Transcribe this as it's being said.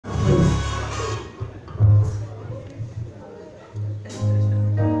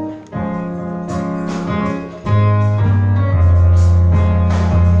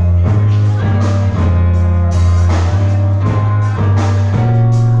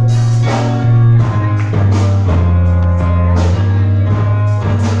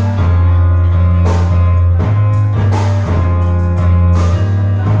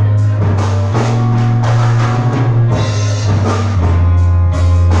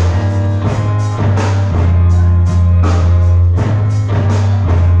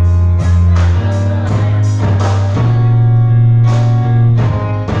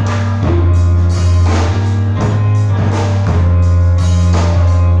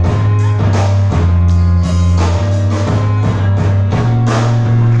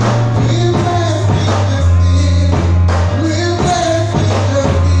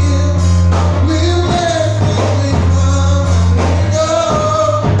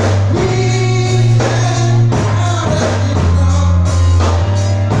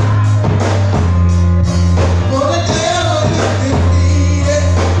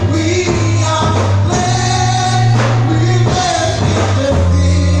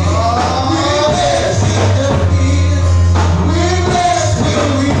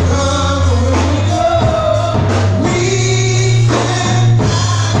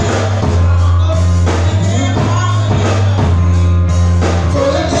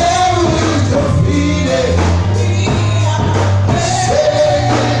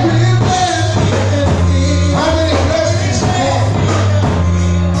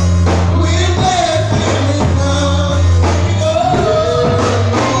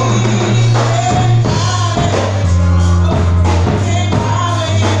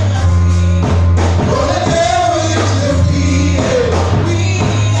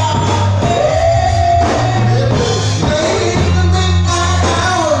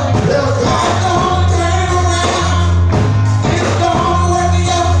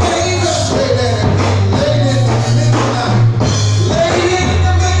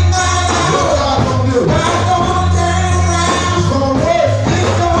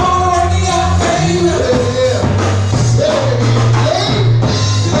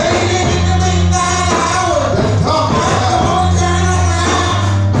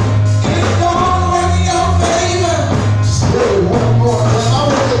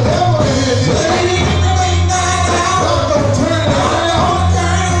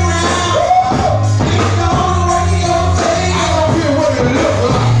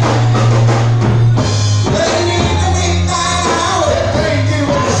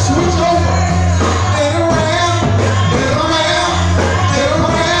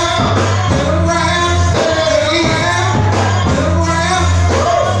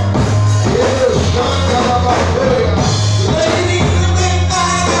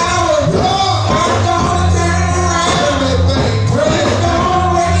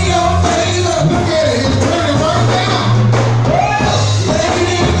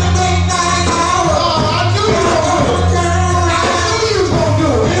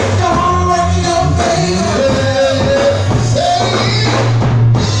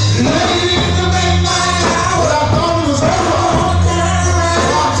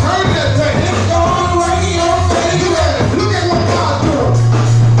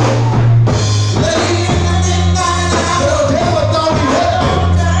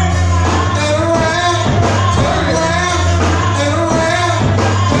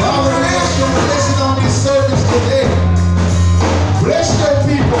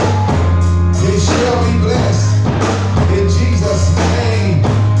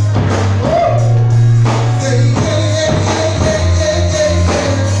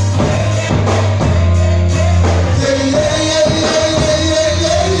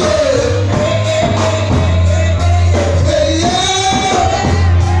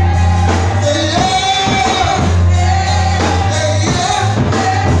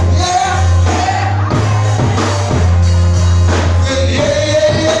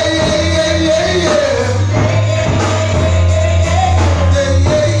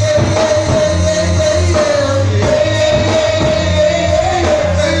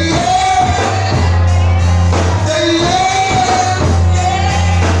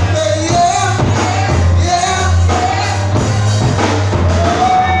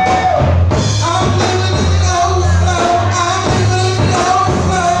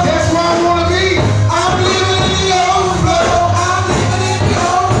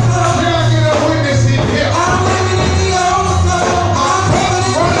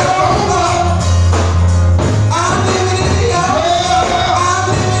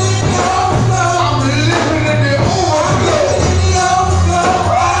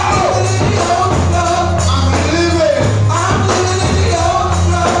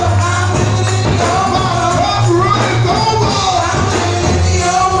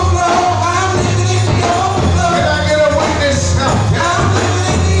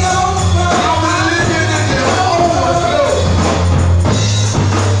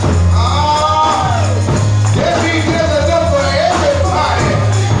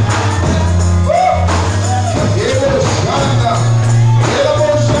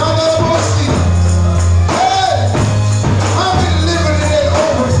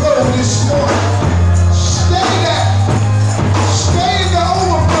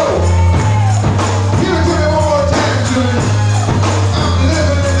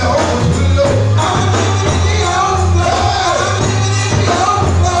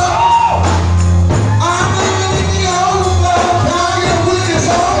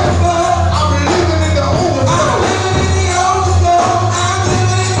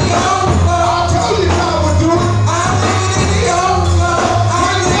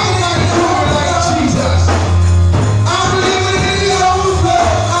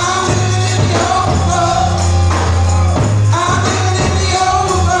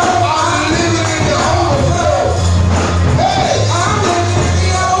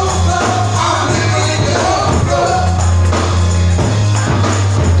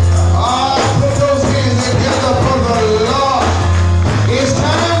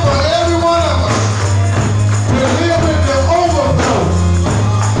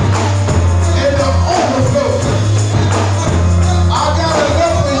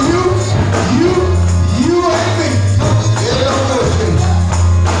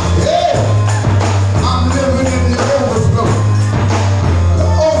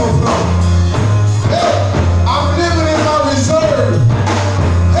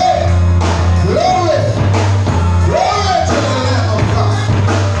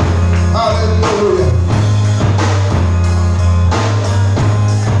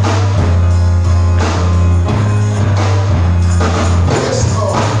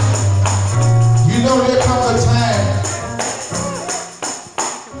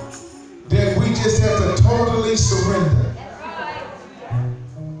willingly surrender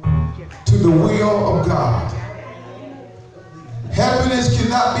to the will of God. Happiness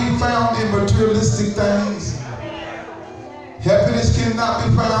cannot be found in materialistic things. Happiness cannot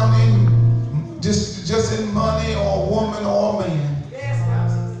be found in just in money or a woman or a man.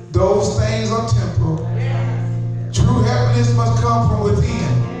 Those things are temporal. True happiness must come from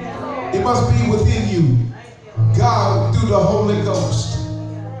within. It must be within you. God, through the Holy Ghost,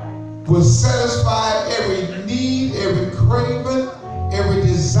 will satisfy every need, every craving, every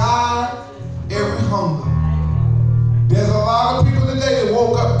desire, every hunger. There's a lot of people today that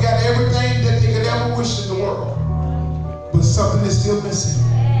woke up, got everything that they could ever wish in the world, but something is still missing.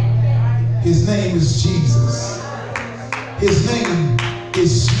 His name is Jesus. His name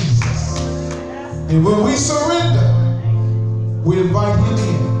is Jesus. And when we surrender, we invite him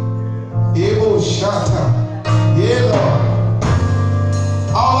in. Ebo Shata. Yeah, Lord.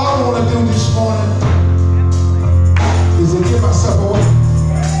 All I want to do this morning is to give myself away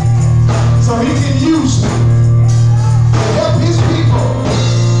so he can use me to help his people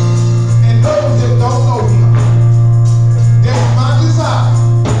and those that don't know him. That's my desire,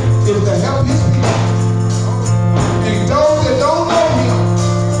 is to help his people. And those that don't know him,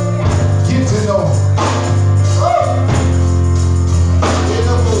 get to know him.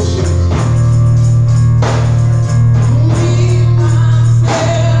 Leave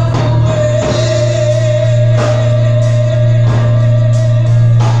myself away.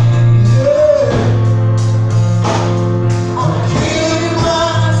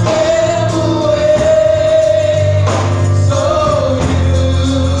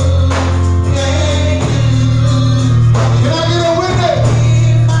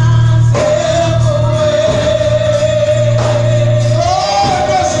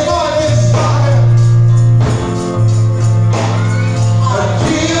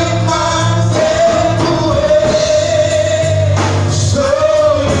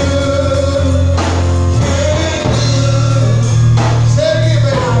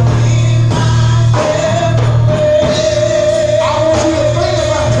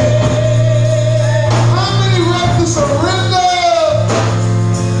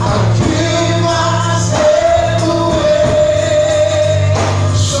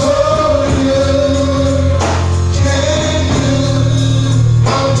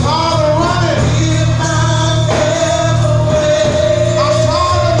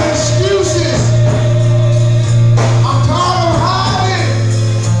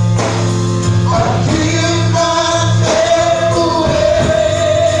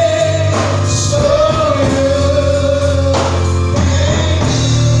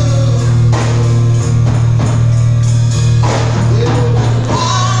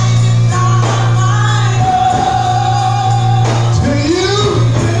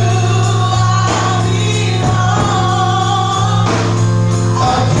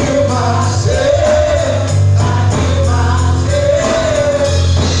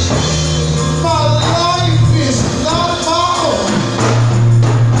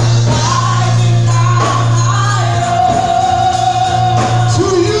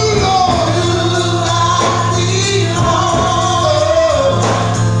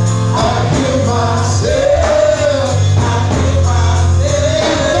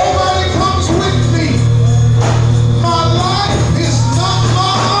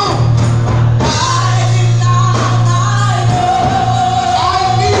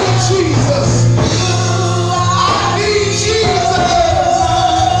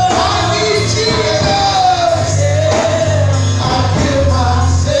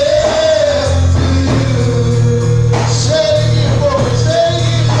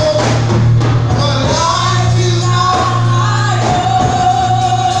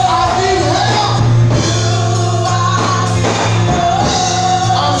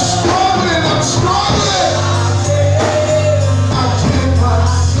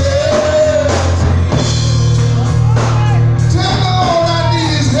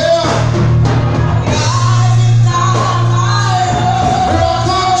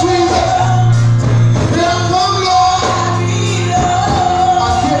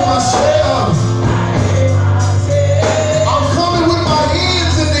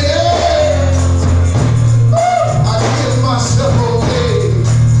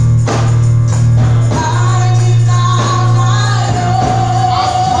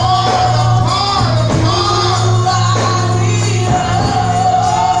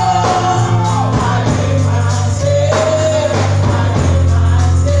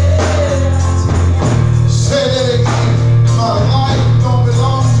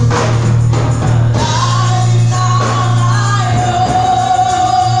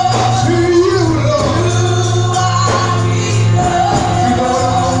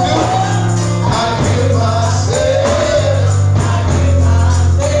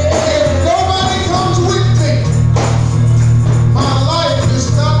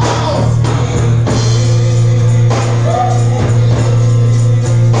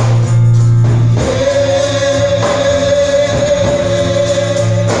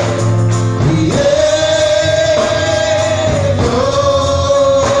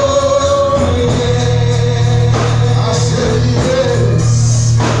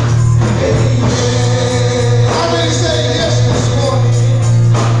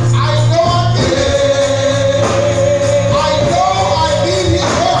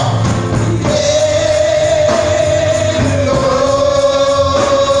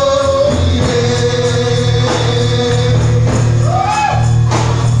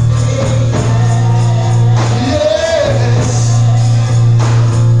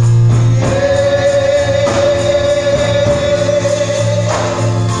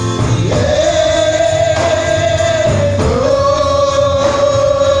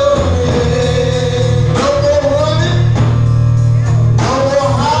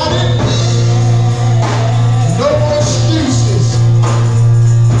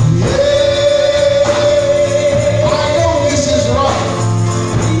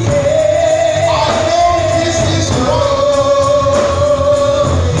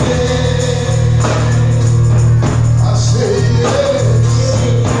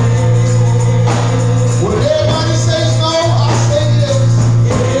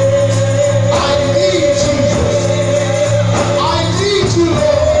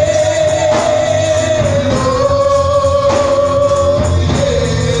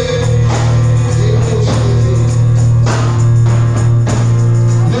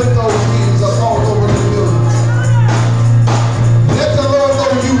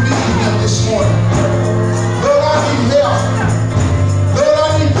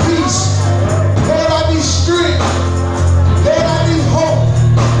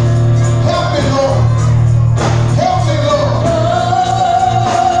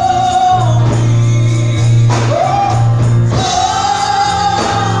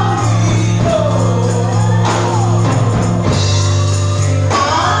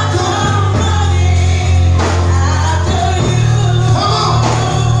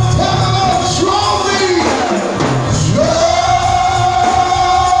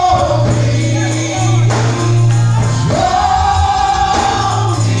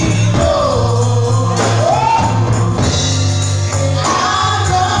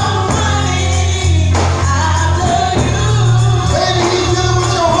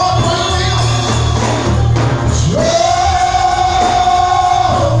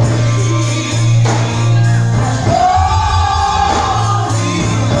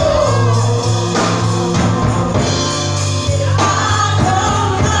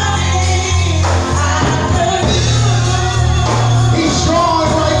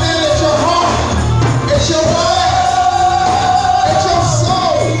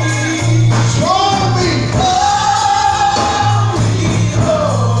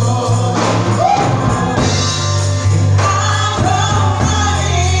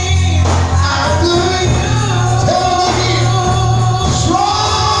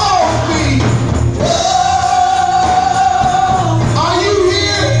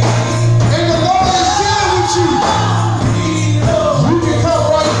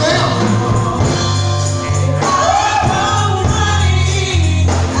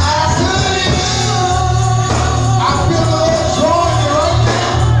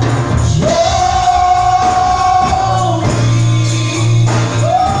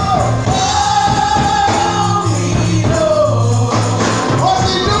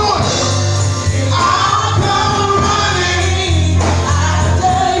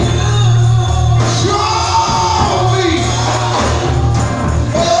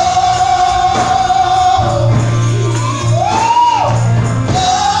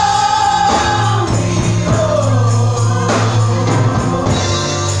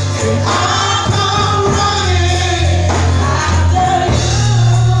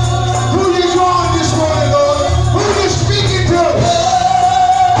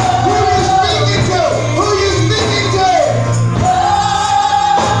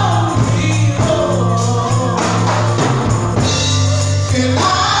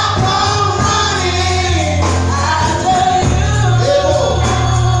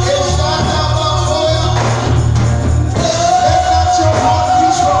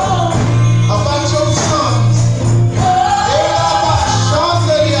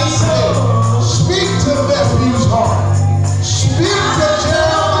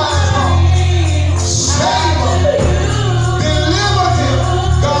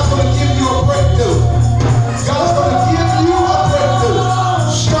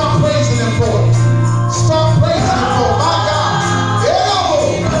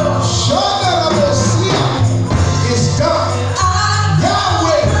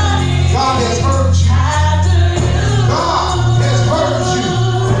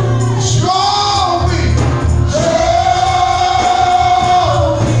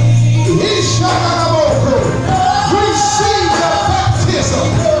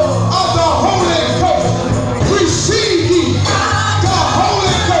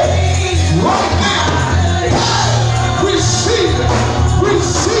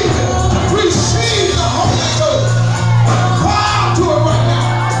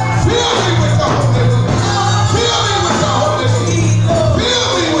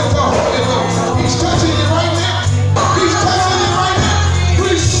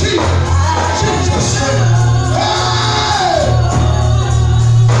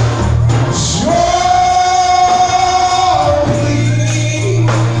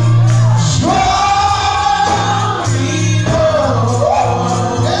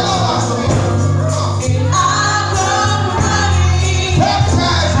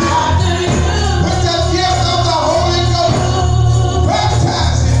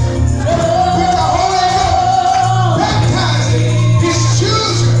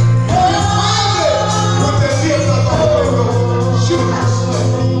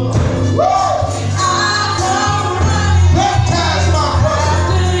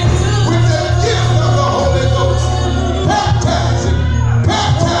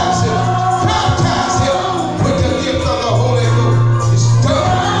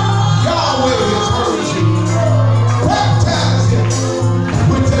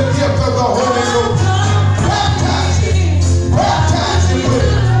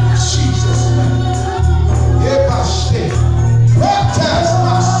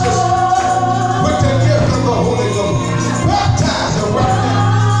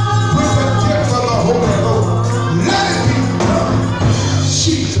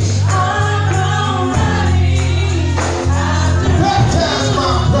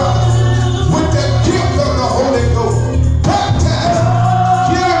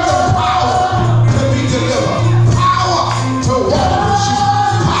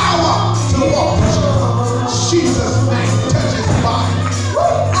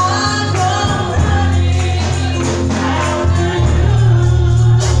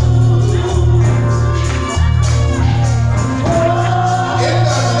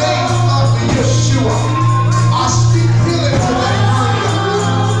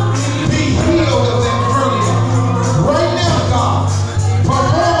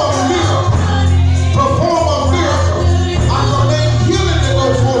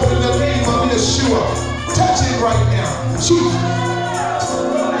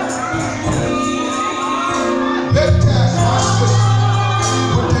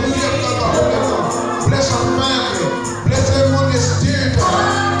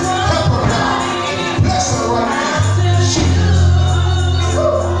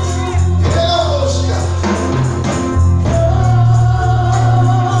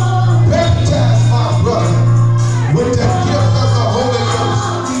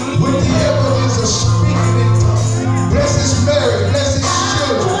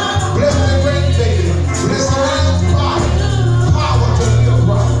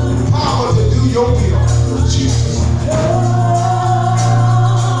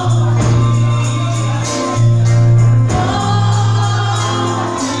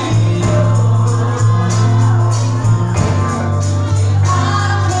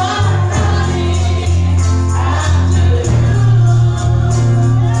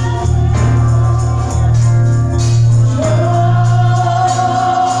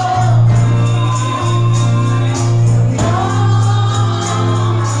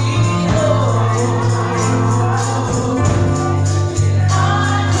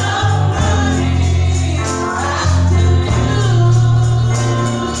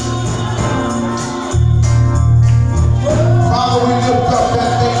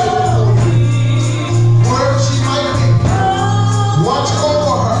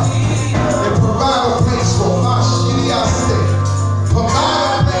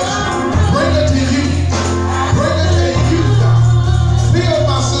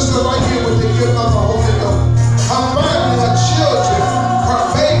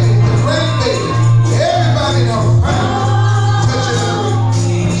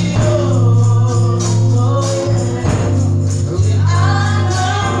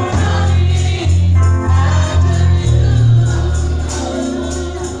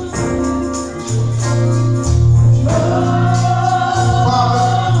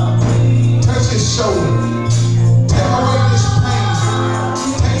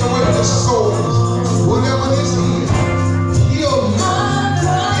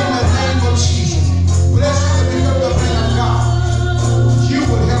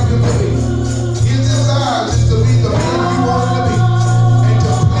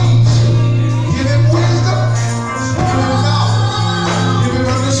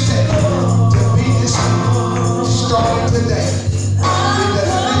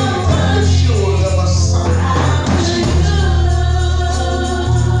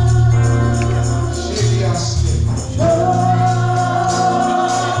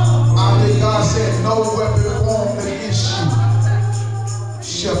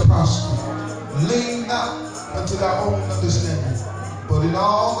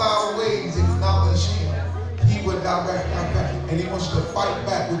 And he wants you to fight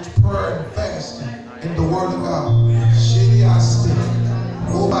back with prayer and fasting in the word of God.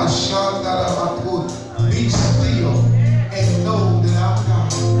 Be still and know that I'm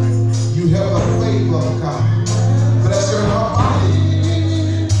God. You have a favor of God. Bless her in her body.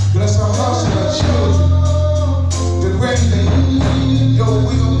 Bless her husband, her children, the grandbaby. Your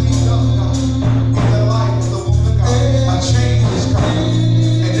will be done, God, in the life of the woman of God. A change is coming.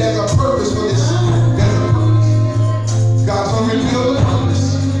 And there's a purpose for this. There's a purpose. God's going to reveal the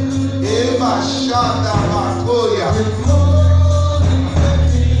purpose.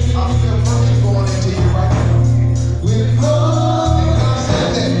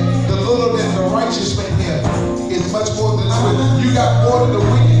 You got more than the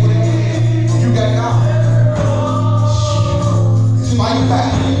wicked with it. You got God. Fight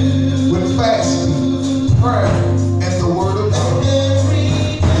back with fasting, prayer, and the word of God.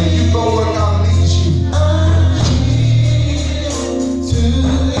 And you go where God leads you.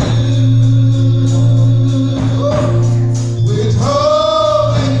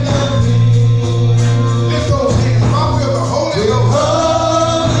 Withholding nothing. Lift those hands. I feel the Holy Ghost.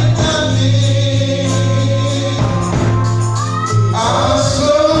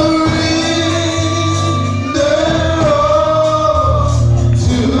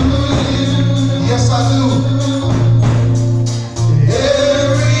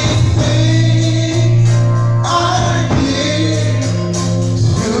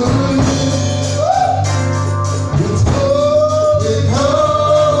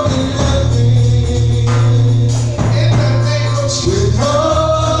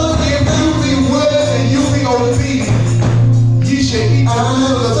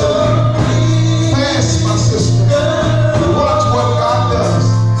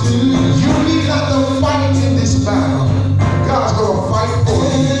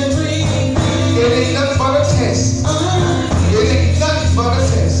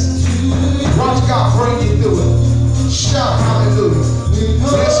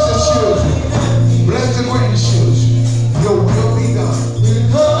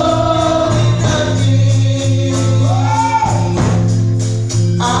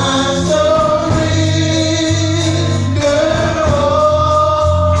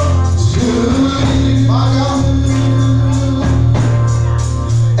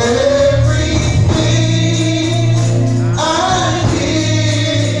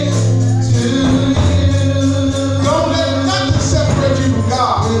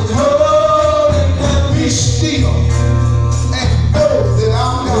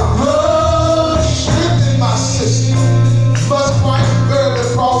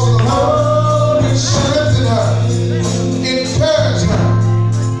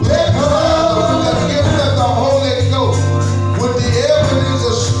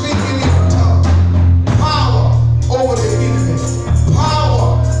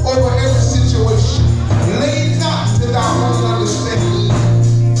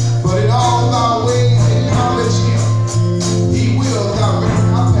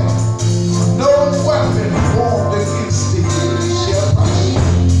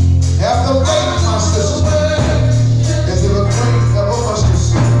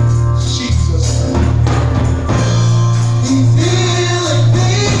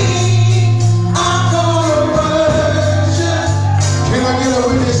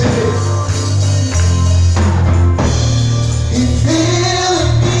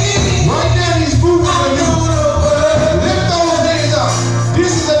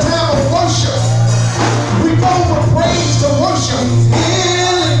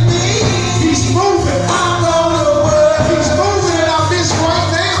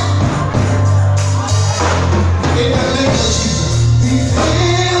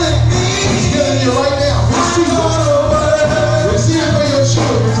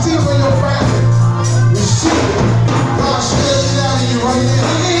 Receive it for your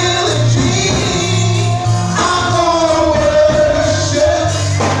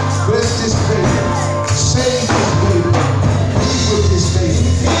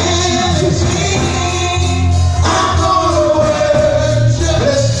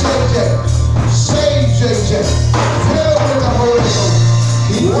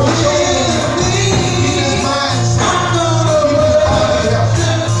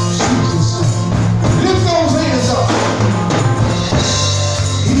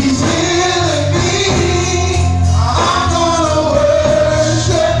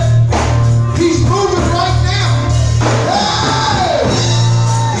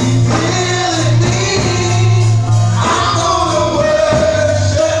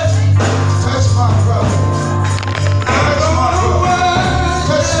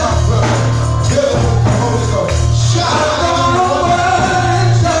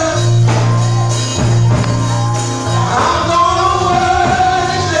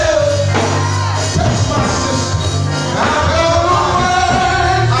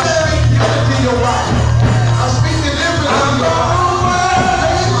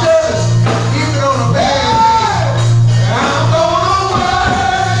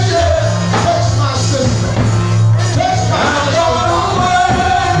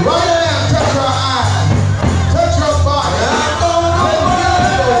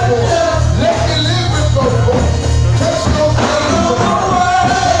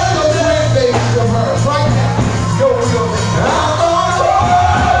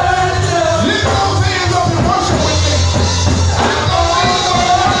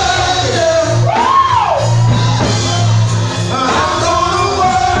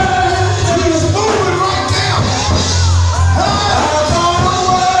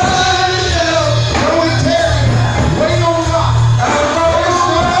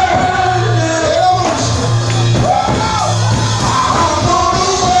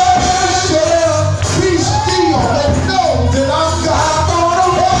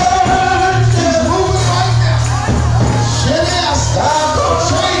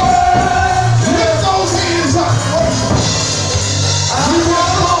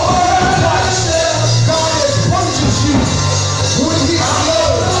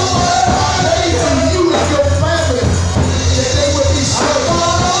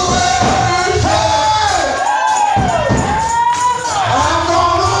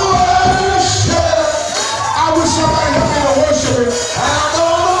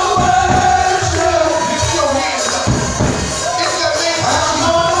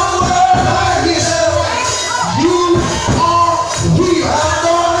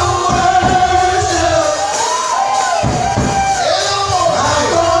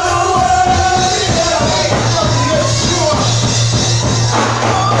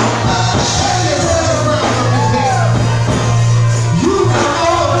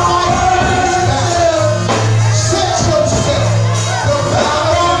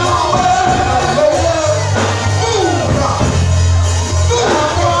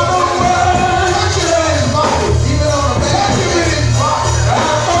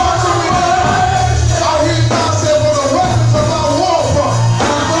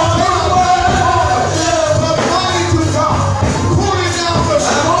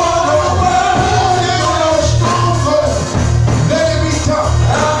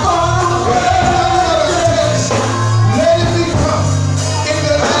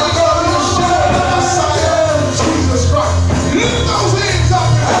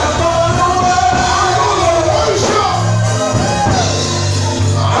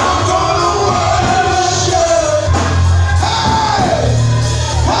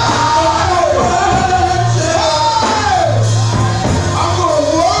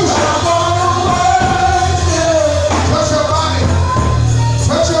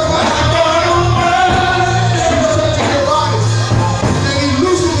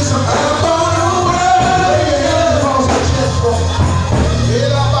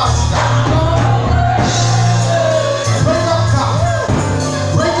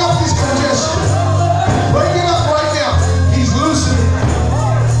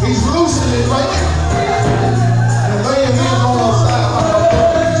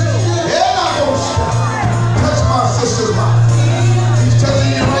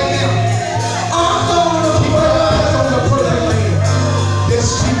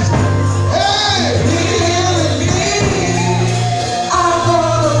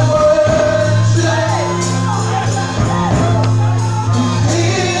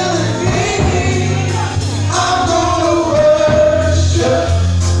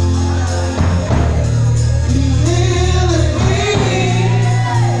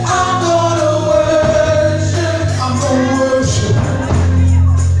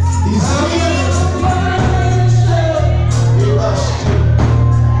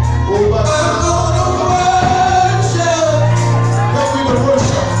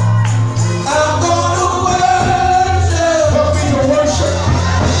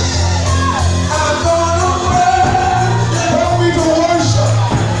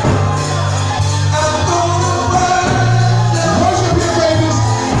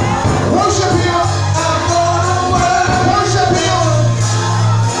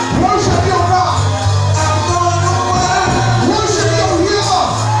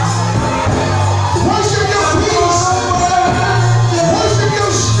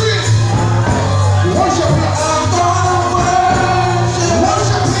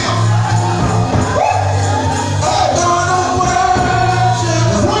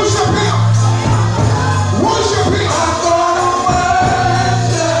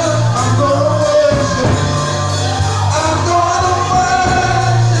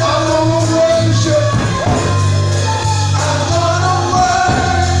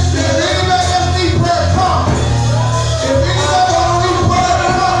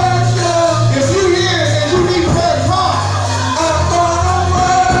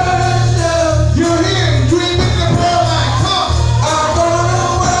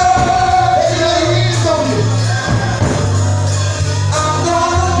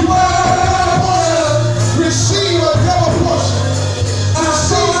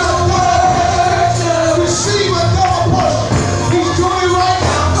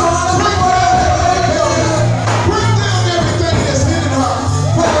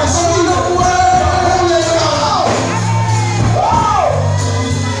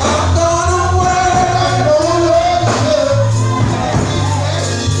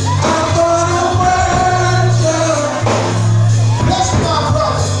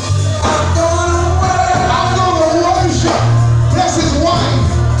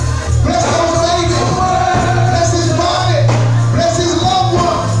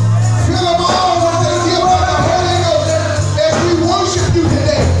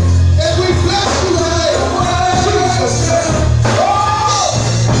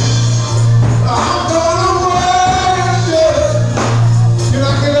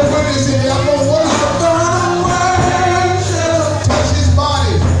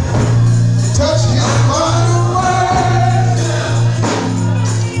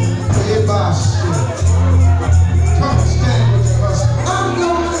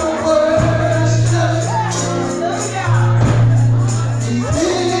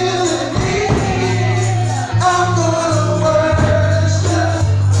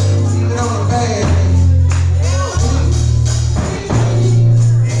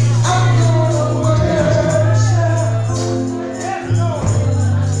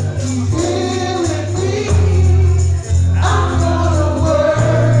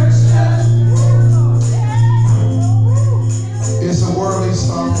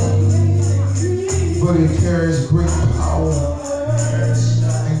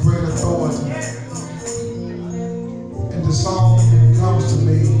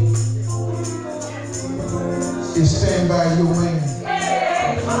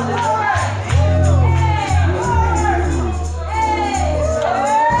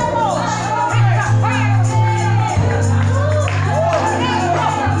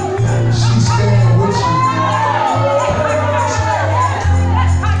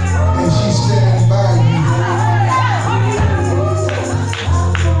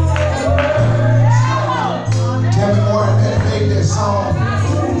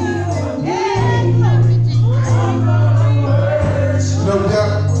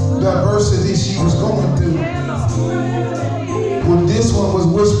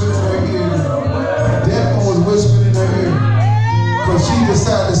whispering in her ear. That one was whispering in her ear. But she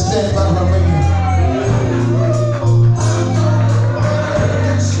decided to stand by her man.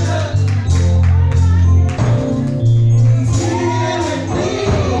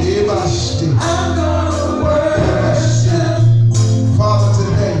 Father,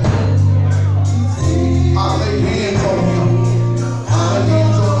 today, I lay hands on him. I lay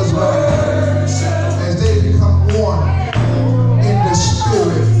hands on his wife as they become one in the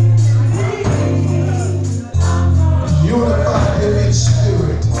spirit. Unify them in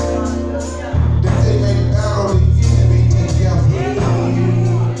spirit, that they may battle the enemy together.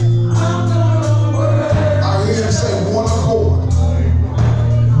 I hear him say one accord.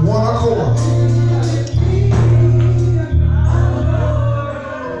 One accord.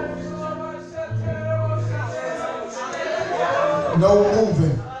 No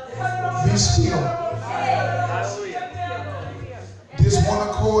moving. Be still. This one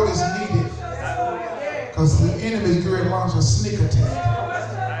accord is needed because the enemy is going to launch a sneak attack.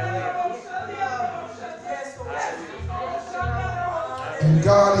 And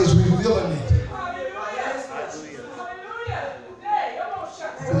God is revealing it.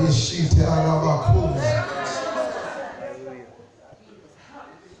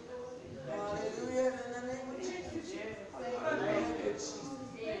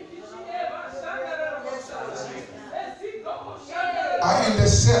 I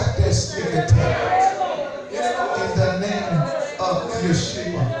intercept that sneak attack in the name of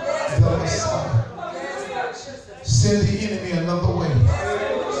Yeshua, the Messiah. Send the enemy another way.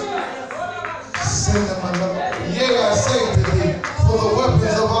 Send them another way. Yea, I say to thee, for the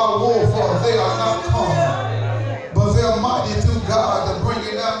weapons of our warfare, they are not carnal, but they are mighty through God to bring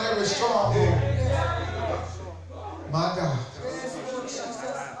it down every stronghold. My God.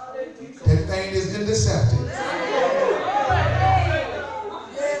 That thing is intercepted.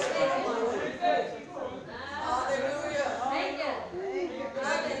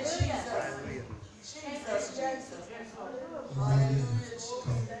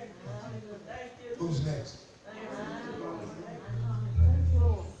 Who's next?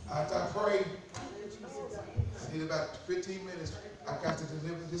 After I pray, I need about 15 minutes. I got to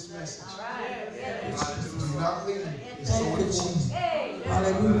deliver this message. Do not leave. It's so important.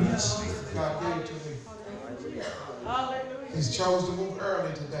 Hallelujah. God gave it to me. He's chose to move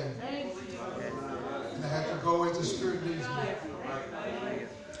early today. And I had to go as the Spirit leads me.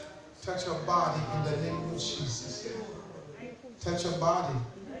 Touch your body in the name of Jesus. Touch your body.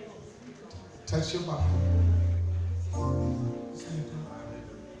 Touch your body.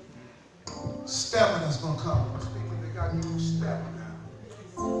 Stamina's going to come. I'm speaking to God, you stamina.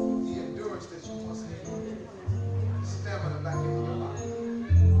 The endurance that you must have. Stamina back into your life.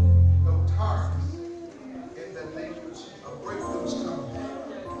 No tiredness. In the name of Jesus. A breakthrough's coming.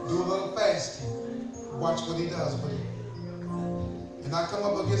 Do a little fasting. Watch what he does with it. And I come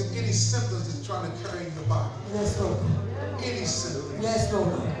up against any symptoms that's trying to occur in your body. Yes, Lord. Any symptoms. Yes,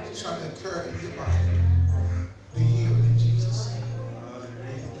 Lord. Trying to occur in your body. Be healed in Jesus' name.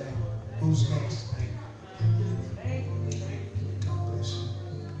 Who's next? God bless you.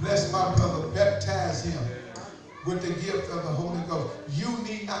 Bless my brother. Baptize him with the gift of the Holy Ghost. You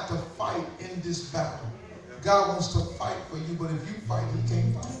need not to fight in this battle. God wants to fight for you, but if you fight, he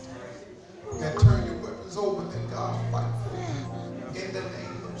can't fight. You got to turn your weapons over and let God fight for you. In the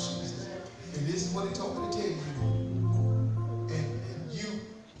name of Jesus. And this is what he told me to tell you. And you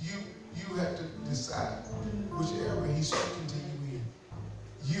have to decide which area he's speaking to you in.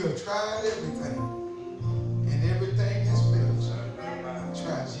 You have tried everything, and everything has failed you.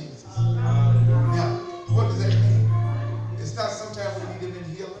 Try Jesus. Now, what does that mean? It's not sometimes we need him in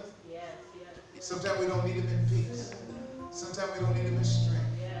healing. Sometimes we don't need him in peace. Sometimes we don't need him in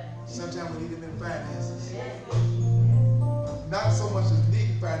strength. Sometimes we need him in finances. Not so much as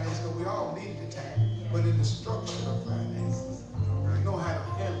need finances, because we all need the time, but in the structure of finances. You know how to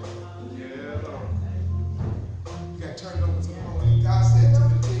handle it. You got to turn it over to the Lord. And God said to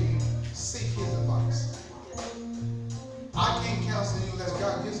me, tell you, seek his advice. I can't counsel you unless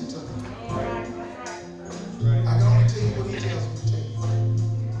God gives it to me. I can only tell you what he tells me to tell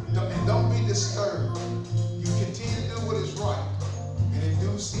you. And don't be disturbed. You continue to do what is right. And in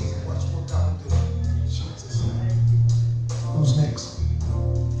due season, watch what God will do. In Jesus' name. Who's next?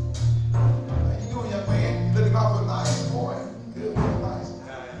 How you doing, young man? You looking out for nice, boy. Good, nice.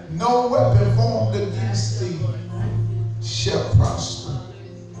 No weapon formed against thee shall prosper.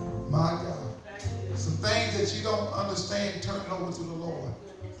 My God. Some things that you don't understand, turn it over to the Lord.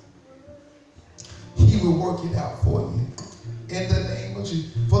 He will work it out for you. In the name of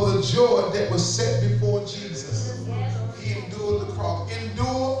Jesus. For the joy that was set before Jesus, he endured the cross. Endure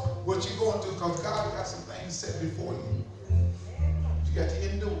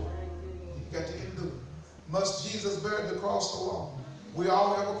Must Jesus bear the cross alone? We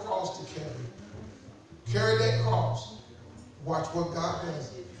all have a cross to carry. Carry that cross. Watch what God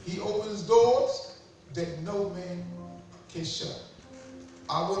does. He opens doors that no man can shut.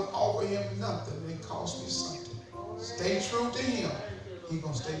 I wouldn't offer him nothing that cost me something. Stay true to him. He's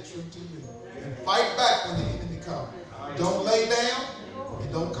going to stay true to you. And fight back when the enemy comes. Don't lay down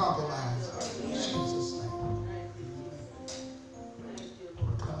and don't compromise. In Jesus' name.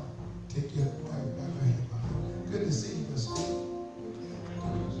 Come. Take your hand. Good to see you, Mr.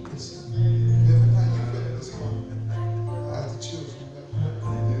 Good to see you. Kevin, how you feeling this morning? As the children.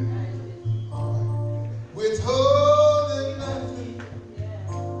 All right. Withholding nothing.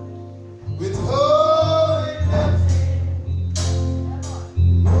 Withholding nothing.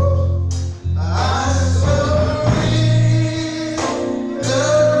 I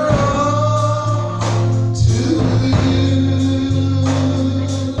surrender all.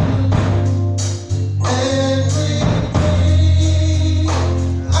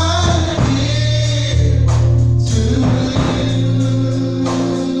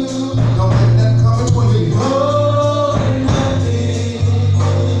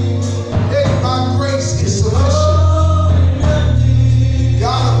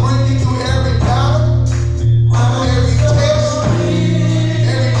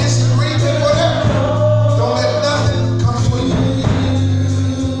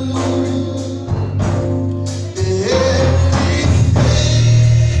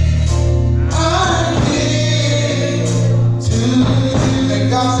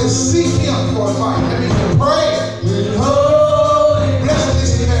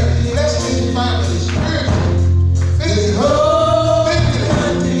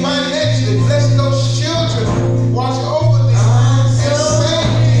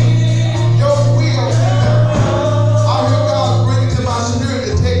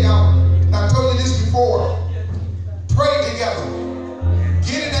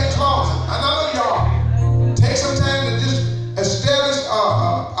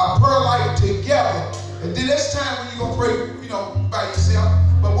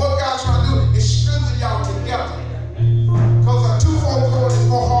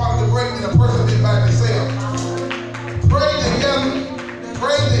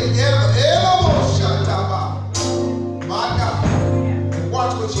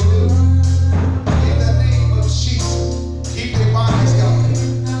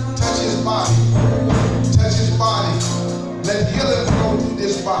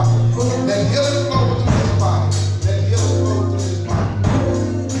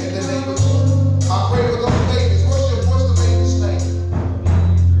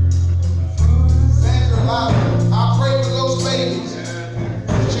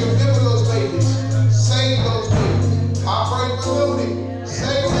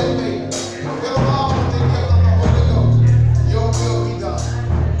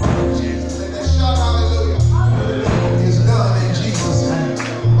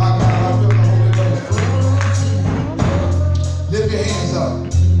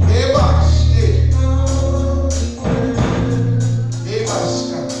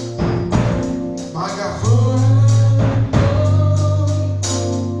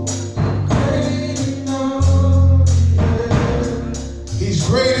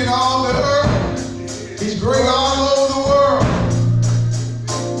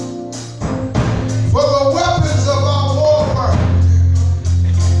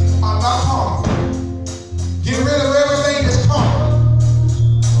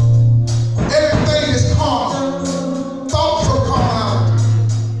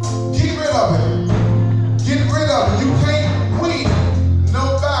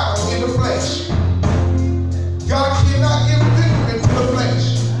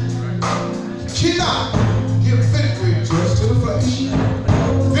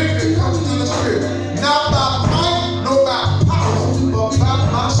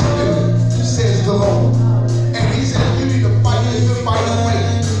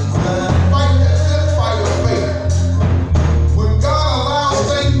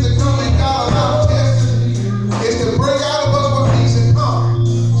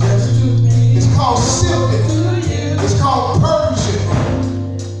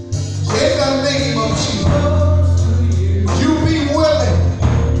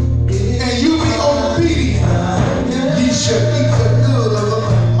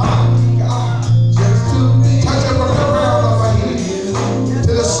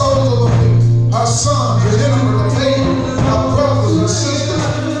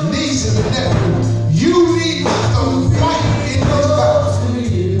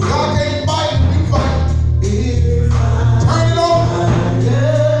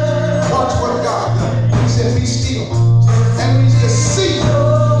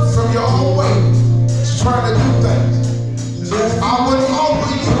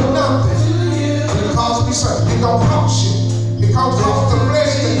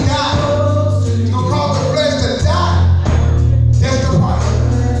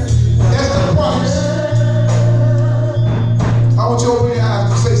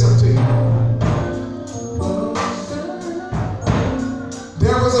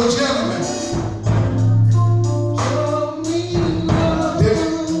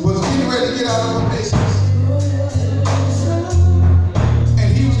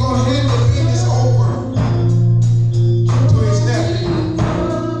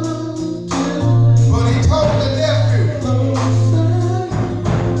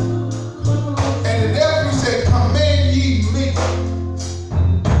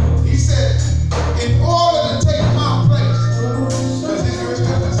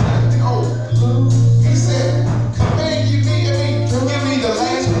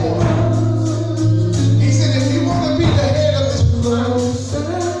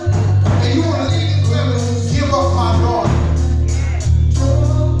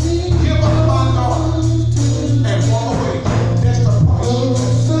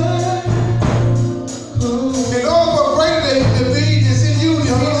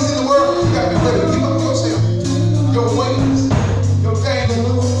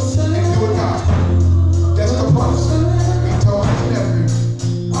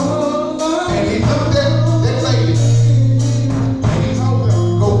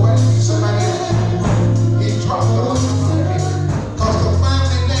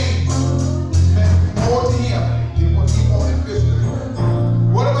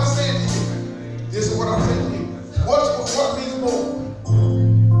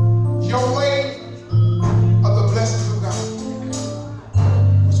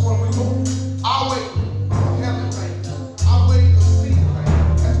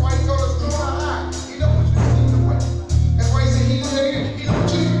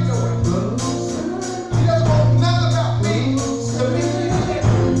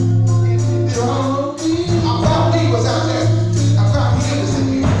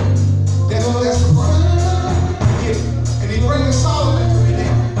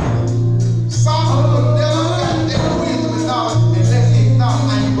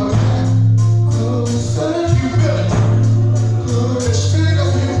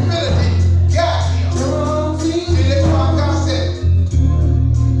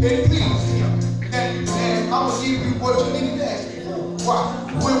 what you need to ask me for. Why?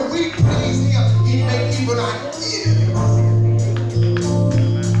 When we praise him, he make even our enemies.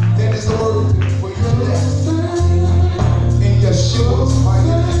 That is the word for you to ask. In Yeshua's mighty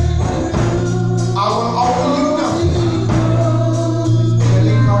name. I will offer you nothing. And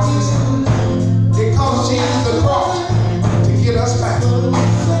it cost his son. It cost Jesus the cross to get us back.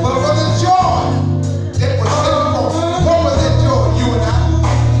 But for the joy that was set before, what was that joy? You and I.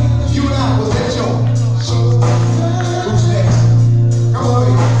 You and I was that joy. Who's next? Come on,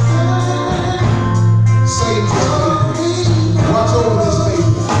 baby. Save this baby. Watch over this baby.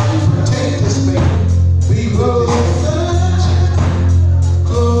 Protect this baby. Be with this baby.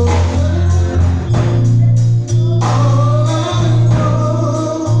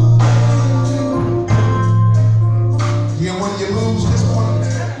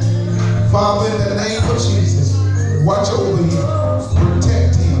 Father, in the name of Jesus, watch over him,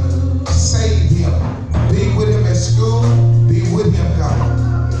 protect him, save him, be with him at school, be with him,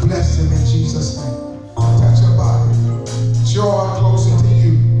 God. Bless him in Jesus' name. Touch her body, draw her closer to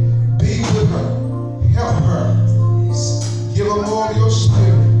you, be with her, help her, give her more of your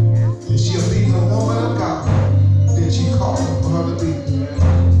spirit, that she'll be the woman of God that you called for her to be.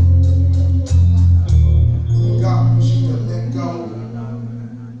 God, she will let go.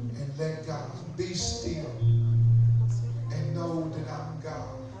 Let God be still and know that I'm God.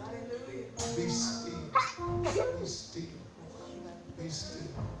 Be still. Be still. Be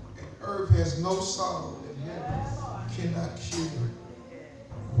still. And earth has no sorrow that heaven cannot cure.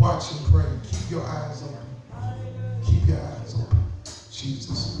 Watch and pray. Keep your eyes open. Keep your eyes open.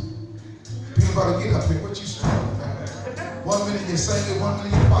 Jesus. People about to get up here. What you struggling about? 1 minute you're singing, 1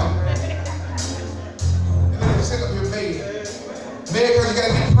 minute you're fighting. And then you sit up here mad. Maybe because you got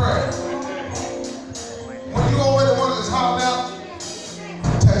to get prayer. When you already want to holler out,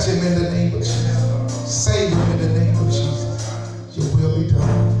 touch him in the name of Jesus. Save him in the name of Jesus. Your will be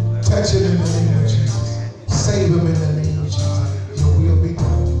done. Touch him in the name of Jesus. Save him in the name of Jesus. Your will be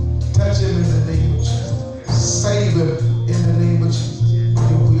done. Touch him in the name of Jesus. Save him in the name of Jesus.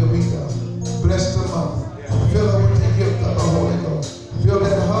 Your will be done. Bless the mother. Fill her with the gift of the Holy Ghost. Fill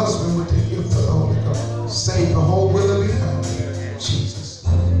that husband with the gift of the Holy Ghost. Save the whole Willoughby family. Jesus.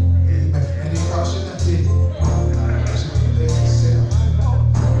 Amen. And it costs you nothing.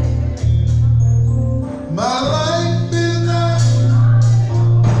 My life is not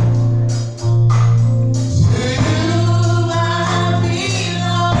to you I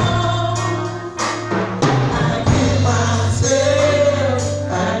belong. I give myself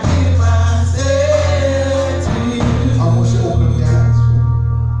to you. I want you to open up your eyes.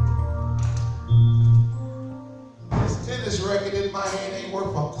 This tennis racket in my hand ain't worth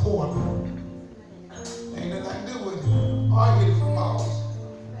a quarter. Ain't nothing I can do with it. I get it from Miles,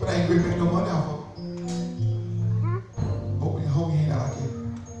 but I ain't gonna make no money off of it. Open your whole hand out like it.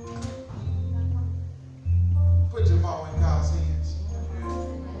 Put your ball in God's hands.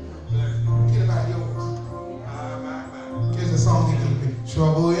 Get it out yours. Here's a song he gave me.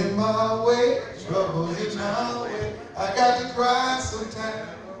 Trouble in my way, trouble in my way. I got to cry sometimes.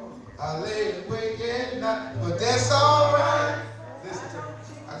 I lay awake at night, but that's all right. Listen to me.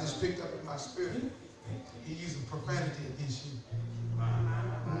 I just picked up in my spirit. He using profanity against you.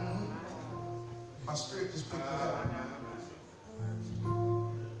 My spirit just picked it up.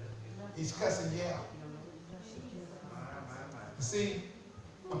 He's cussing you out. See,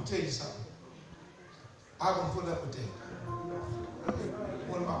 I'm going to tell you something. I won't put up with that.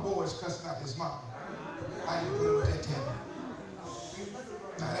 One of my boys cussing out his mom. I ain't put up with that tell.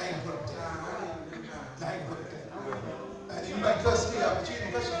 Nah, I ain't put up with that. I ain't put up with that. Now, you might cuss me out, but you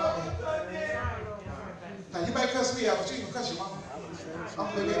ain't cuss your mama. Now, you might cuss me out, but you ain't cuss your mama. I'm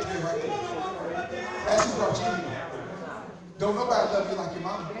going to let that clear right there. That's who brought you here. Don't nobody love you like your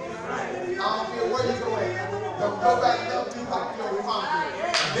mama. I don't care where you go at. Don't nobody love you like your mama.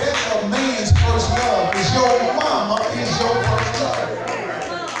 That's a man's first love. Is your mama is your first love.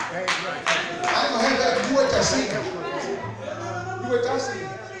 I ain't going to have that. You wait till I see him. You wait till I see him.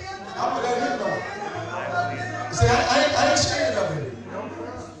 I'm going to let him know. See, I ain't scared of him.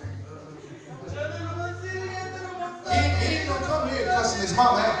 He ain't going to come here cussing his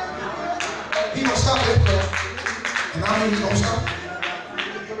mama out. He going to stop that prayer. And I mean he's going to stop.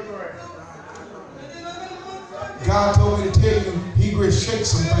 God told me to tell you, he will shake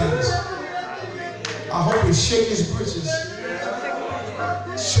some things. I hope he shake his britches.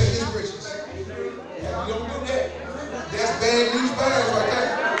 Shake his britches. And you don't do that. That's bad news bears right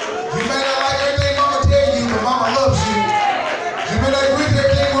there. You may not like everything mama tell you, but mama loves you. You may not agree with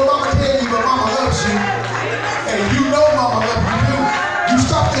everything what mama tell you, but mama loves you. And you know mama loves you too. You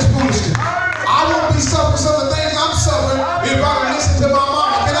stop this foolishness. I won't be suffering some of the things I'm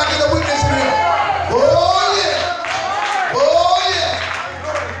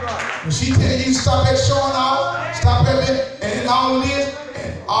Stop at showing off. Stop at it. And all it is.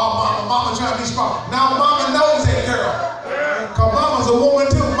 And mama trying to be smart. Now mama knows that girl. Because mama's a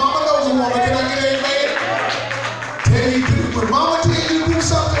woman too. Mama knows a woman. Can I get an amen? Tell you do. When mama tell you to do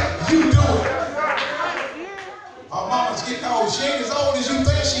something, you do it. Our mama's getting old. She ain't as old as you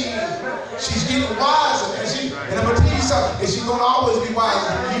think she is. She's getting wiser. And I'm going to tell you something. And she's going to always be wiser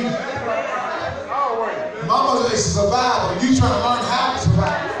than you. Mama is a survivor. You trying to learn how to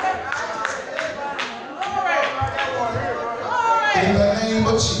survive. In the name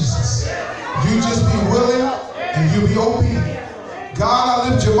of Jesus. You just be willing and you be obedient. God, I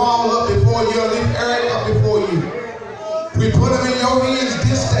lift Jamal up before you. I lift Eric up before you. We put them in your hands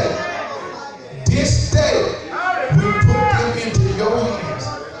this day. This day, we put them into your hands.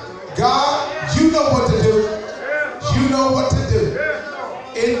 God, you know what to do. You know what to do.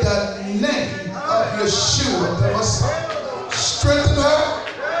 In the name of Yeshua, the Messiah. Strengthen her,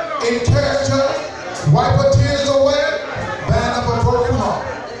 encourage her, wipe her tears away, bind up a broken heart.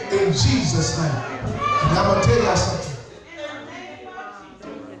 In Jesus' name. And I'm going to tell you something.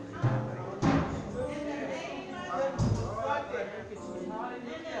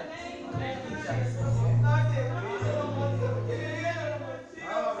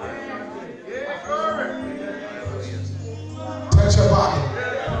 Touch your body.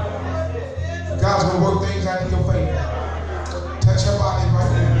 God's going to work things out in your favor. Touch your body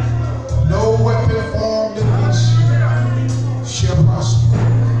right now. No weapon formed against you shall prosper.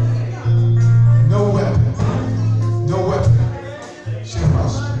 No weapon shall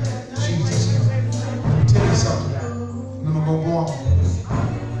prosper. Jesus' name. Let me tell you something. And I'm going to go on.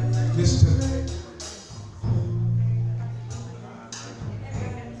 Listen to me.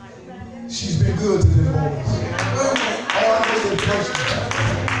 She's been good to them boys.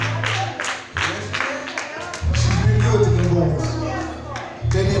 She's been good to them boys.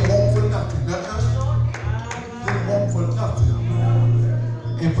 They didn't want for nothing. Didn't want for nothing.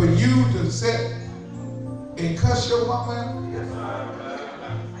 And for you to sit and cuss your mama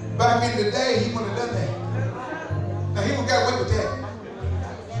out, back in the day, he would have done that. Now he would have got away with that.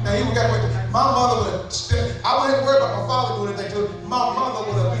 My mother would have, I wouldn't worry about my father doing anything to her. My mother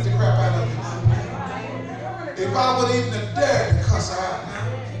would have beat the crap out of me. If I would even have dared to cuss her out now.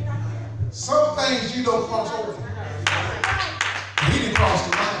 Some things you don't cross over. He didn't cross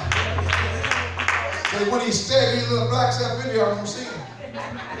the line. So when he stared his little black self video, I'm going to see him.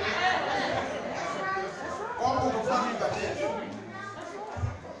 I'm going to confront you back there.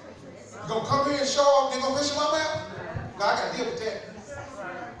 You going to come here and show off, they're going to piss your mama out? No, I got to deal with that.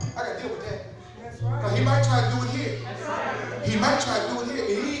 Because he might try to do it here. He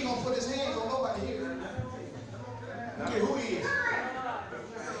ain't going to put his hands on nobody here. I don't care who he is.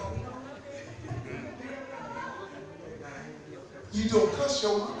 You don't cuss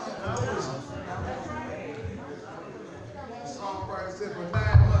your mama. The songwriter said, for 9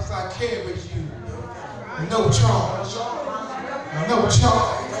 months I carried you. No charge.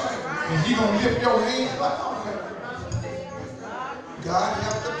 And you going to lift your hands like, God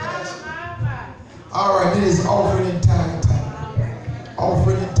help the pastor. All right, it is offering in time.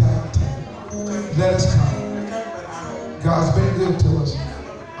 Let us come. God's been good to us.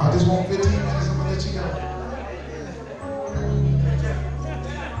 I just want 15 minutes. I'm going to let you go.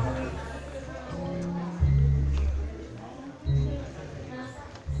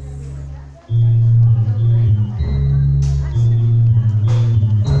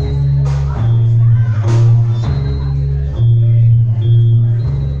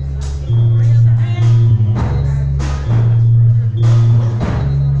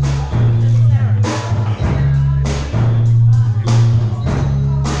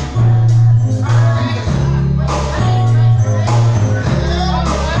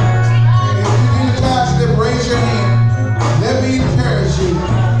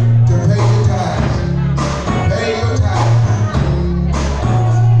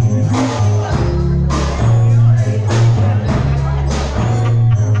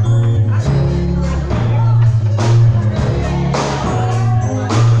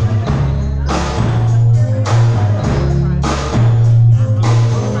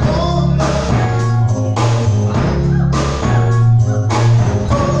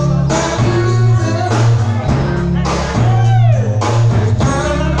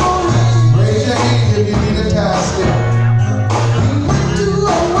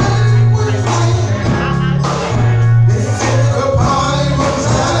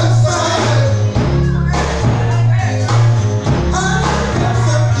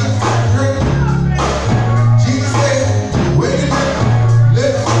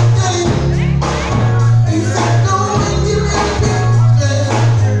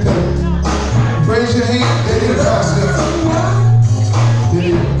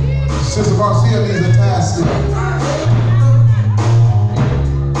 Sister Marcia needs a task.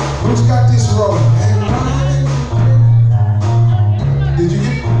 Who's got this rolling? Did you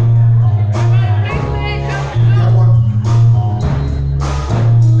get it? Got one?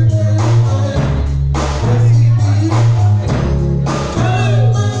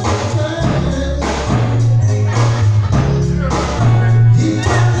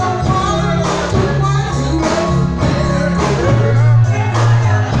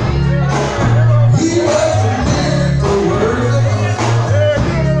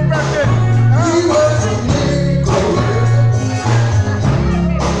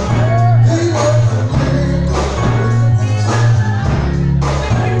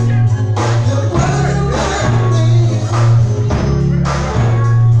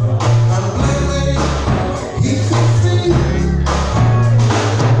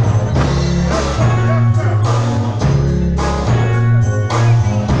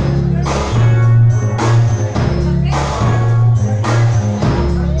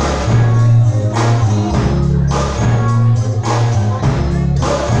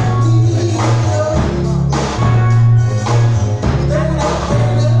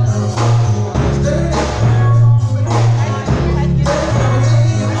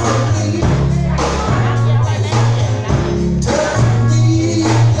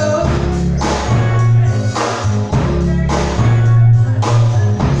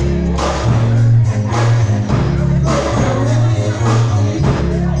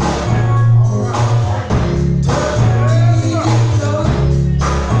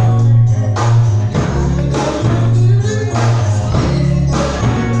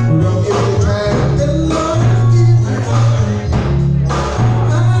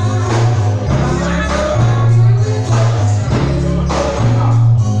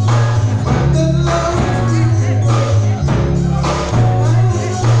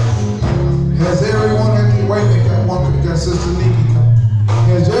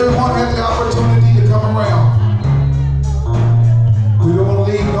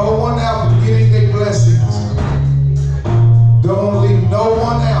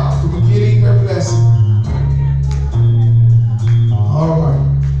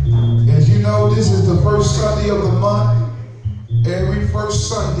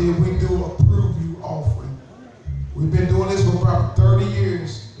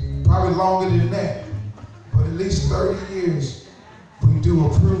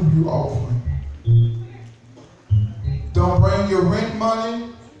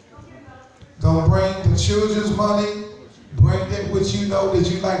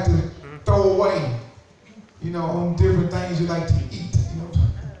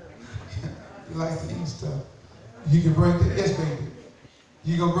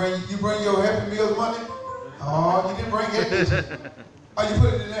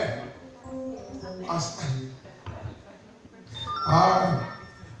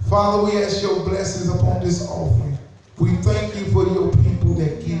 Father, we ask your blessings upon this offering. We thank you for your people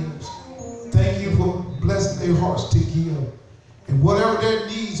that gives. Thank you for blessing their hearts to give. And whatever their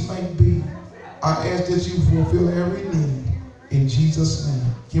needs may be, I ask that you fulfill every need in Jesus' name.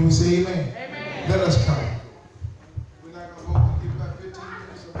 Can we say amen? Amen. Let us come. We're not going to hold it. Give about 15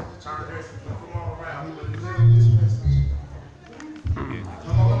 minutes of the church. Come on around. We will deliver this message.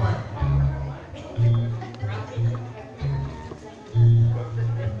 Come on around.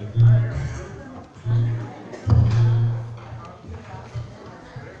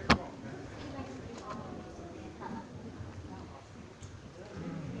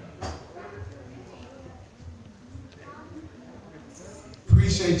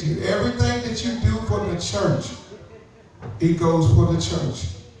 Appreciate you. Everything that you do for the church, it goes for the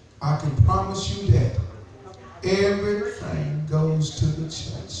church. I can promise you that. Everything goes to the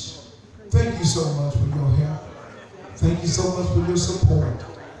church. Thank you so much for your help. Thank you so much for your support.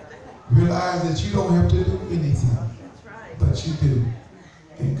 Realize that you don't have to do anything, but you do.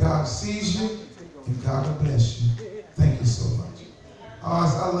 And God sees you, and God will bless you. Thank you so much.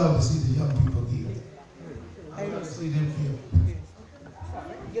 I love to see the young people give. I love to see them give.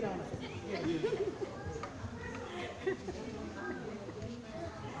 Get on it.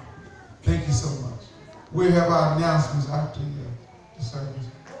 Thank you so much. We'll have our announcements after the service.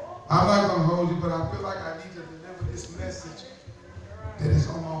 I'm not going to hold you, but I feel like I need to deliver this message that is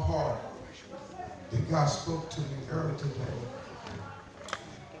on my heart that God spoke to me earlier today.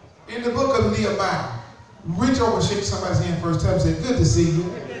 In the book of Nehemiah, reach over and shake somebody's hand first time and say, good to see you.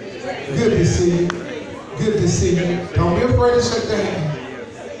 Good to see you. Good to see you. Don't be afraid to shake their hand.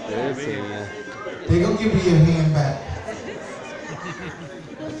 They're going to give you your hand back.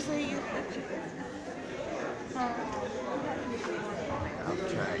 Good to see you.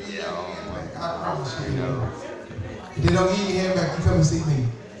 Yeah, I promise you. If they don't give you your hand back, you come and see me.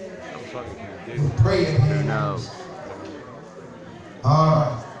 We'll pray at hands. All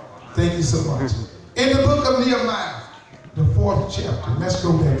right. Thank you so much. In the book of Nehemiah, the 4th chapter. Let's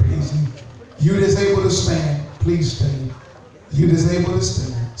go there, please. You that's able to stand, please stand. You that's able to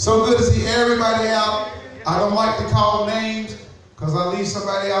stand. So good to see everybody out. I don't like to call names because I leave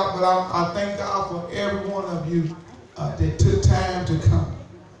somebody out, but I thank God for every one of you that took time to come.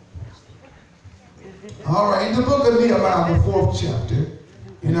 All right, in the book of Nehemiah, the 4th chapter,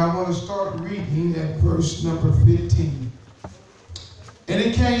 and I want to start reading at verse number 15. And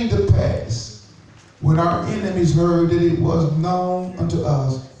it came to pass, when our enemies heard that it was known unto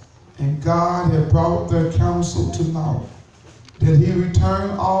us, and God had brought their counsel to naught, that he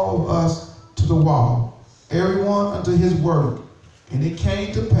returned all of us to the wall, everyone unto his work. And it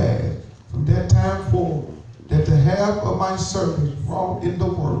came to pass from that time forward, that the half of my servants wrought in the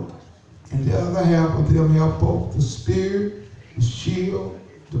work, and the other half of them held both the spear, the shield,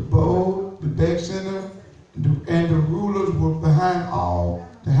 the bow, the back center, and the rulers were behind all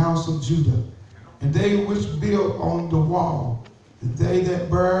the house of Judah. And they which built on the wall, and they that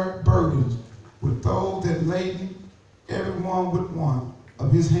bare burdens, with those that laden, everyone with one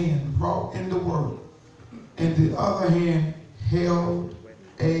of his hand wrought in the work, and the other hand held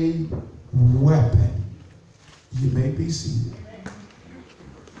a weapon. You may be seated.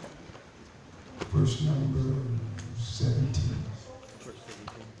 Verse number 17.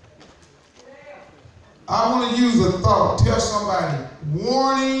 I want to use a thought. Tell somebody,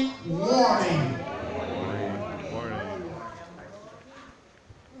 warning, warning.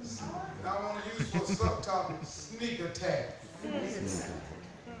 And I want to use for subtopic, sneak attack.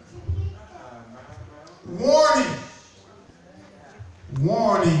 Warning.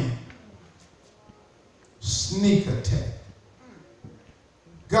 Warning. Sneak attack.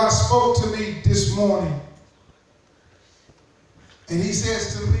 God spoke to me this morning, and he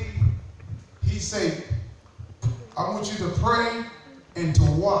says to me, he said, I want you to pray and to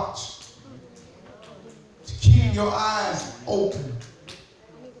watch, to keep your eyes open.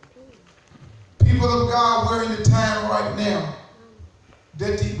 People of God, we're in the time right now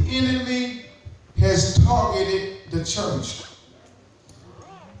that the enemy has targeted the church.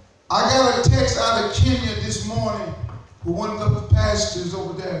 I got a text out of Kenya this morning with one of the pastors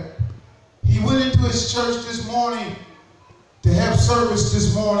over there. He went into his church this morning to have service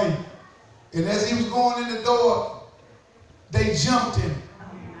this morning. And as he was going in the door, they jumped him.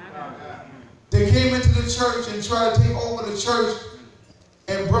 They came into the church and tried to take over the church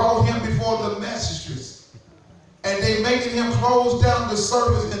and brought him before the magistrates. And they making him close down the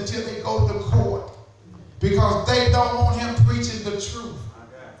service until they go to court, because they don't want him preaching the truth.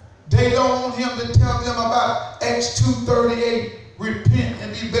 They don't want him to tell them about Acts 2:38, repent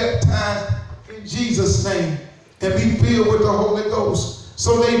and be baptized in Jesus' name and be filled with the Holy Ghost.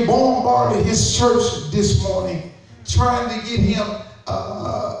 So they bombarded his church this morning, trying to get him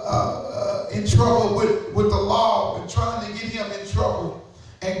in trouble with the law and trying to get him in trouble.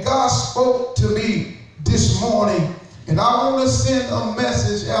 And God spoke to me this morning, and I want to send a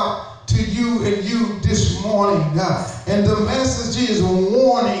message out to you and you this morning. And the message is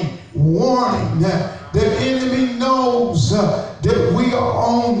warning, warning. The enemy knows that we are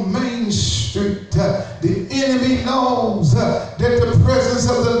on Main Street. The enemy knows that the presence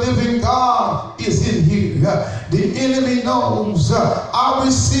of the living God is in here. The enemy knows. I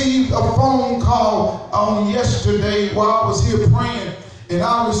received a phone call on yesterday while I was here praying, and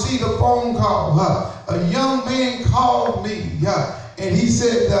I received a phone call. A young man called me, and he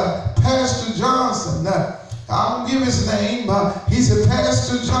said, Pastor Johnson, I don't give his name. He said,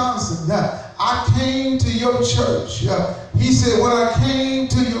 Pastor Johnson, I came to your church. He said, when I came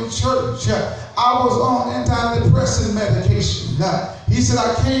to your church, I was on antidepressant medication. He said,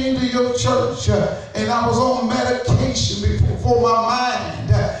 I came to your church and I was on medication for my mind.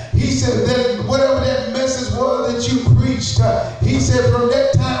 He said that whatever that message was that you preached, he said from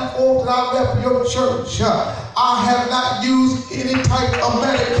that time forth that I left your church, I have not used any type of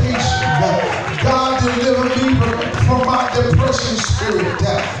medication. God delivered me from my depression spirit.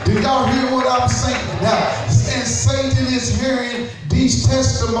 Do y'all hear what I'm saying? And Satan is hearing these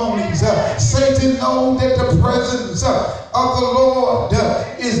testimonies. Satan knows that the presence of the Lord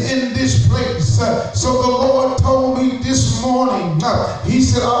is in this place. So the Lord told me this morning, he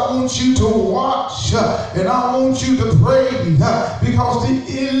said, I want you to watch and I want you to pray, because the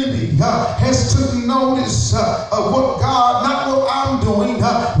enemy has took notice of what God, not what I'm doing,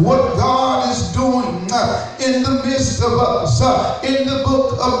 what God is doing in the midst of us. In the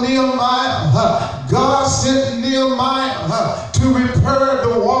book of Nehemiah, God sent Nehemiah to repair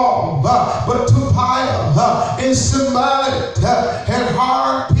the wall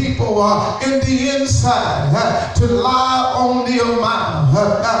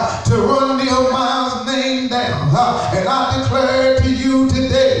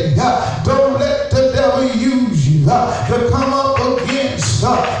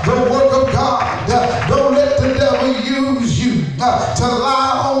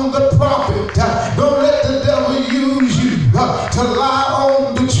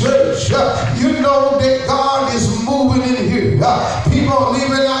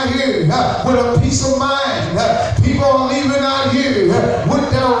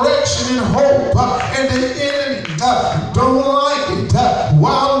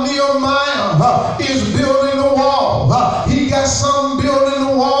is building a wall. He got some building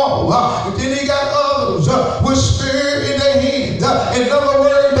a wall. And then he got others with spirit in their hands. In other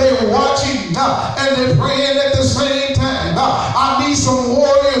words, they're watching and they're praying at the same time. I need some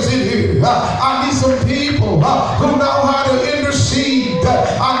warriors in here. I need some people who know how to intercede.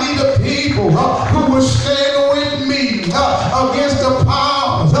 I need the people who will stand with me against the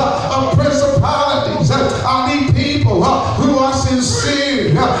powers of principalities. I need people who are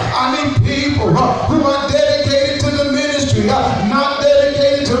sincere. I need people who are dedicated to the ministry, not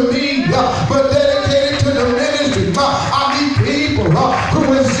dedicated to me, but dedicated to the ministry. I need people who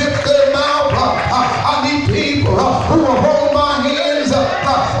will zip their mouth. I need people who will hold my hands up.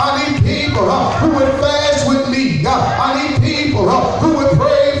 I need people who will fast with me. I need people who will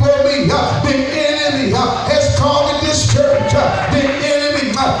pray for me. The enemy has targeted this church. The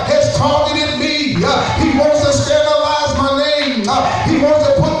enemy has targeted me. He wants to scandalize my name. He wants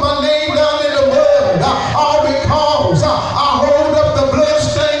to put my name down in the mud. All because I hold up the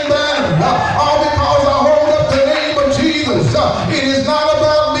bloodstained banner. All because I hold up the name of Jesus. It is not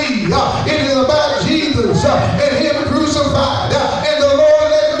about me. It is about Jesus and him crucified. And the Lord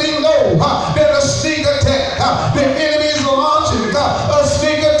let me know that a sneak attack, the enemy is launching a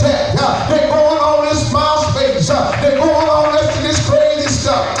sneak attack. They're going on this MySpace. They're going on this crazy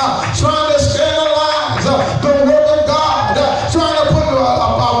stuff, trying to scandalize the work of God, trying to put a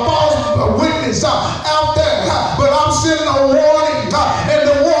false witness out there. But I'm sending a warning, and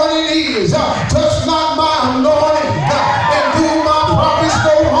the warning is, touch not my anointing, and do my prophets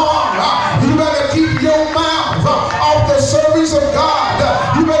no harm. You better keep your mouth off the service of God.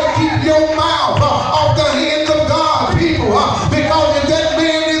 You better keep your mouth off the hands of God, people, because if that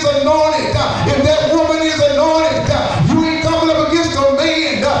man is anointed, if that woman is anointed, you ain't coming up against a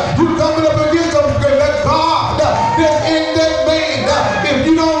man. You coming up against the God that's in that man. If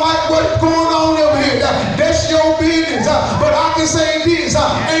you don't like what's going on over here, that's your business. But I can say this,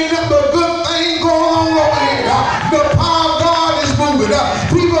 ain't nothing but good thing going on over here. The power of God is moving.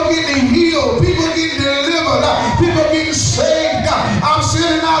 People getting healed. People getting delivered. People getting saved. I'm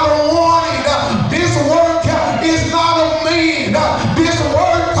sending out a warning. This work is not of man. This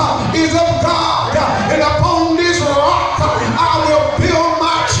work is of God. And upon this rock I will build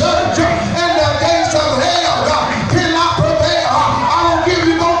my church, and the gates of hell cannot prevail. I don't give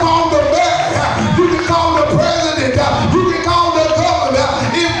you no call the mayor. You can call the president. You can call the governor.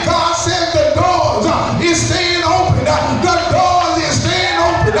 If God says the doors is staying open, the doors is staying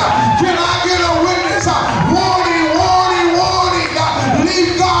open. Can I get a witness? Warning, warning, warning.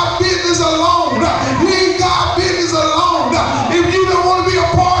 Leave God business alone. Leave God business alone. If you don't want to be a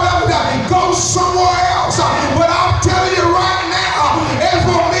part of it, go somewhere else. But I'm telling you right now, as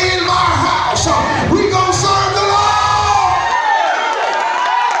for me and my house, we gonna serve the Lord.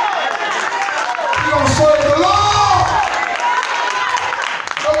 We gonna serve the Lord.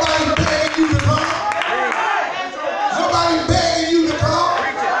 Nobody begging you to come. Nobody begging you to come.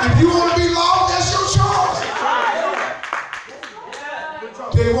 If you want to be lost, that's your choice.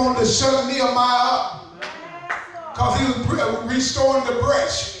 They wanted to shut Nehemiah up because he was restoring the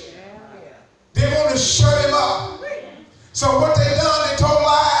breach. They wanted to shut him up. So what they done, they told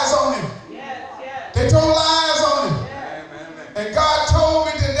lies on him. They told lies on him. And God told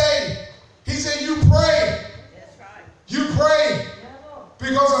me today, he said, you pray. You pray.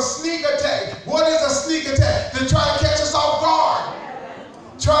 Because a sneak attack. What is a sneak attack? They try to catch us off guard.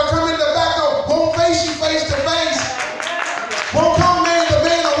 Try to come in the back door. Won't face you face to face. Won't come man to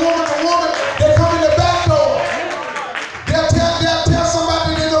man or woman to woman. They come in the back door. They'll tell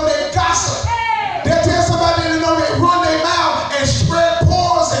somebody they know they gossip. They'll tell somebody they know they run their mouth and spread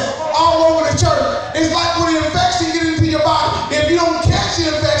poison all over the church. It's like when the infection gets into your body. If you don't catch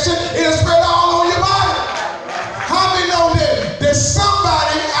the infection, it'll spread all over your body. How many know that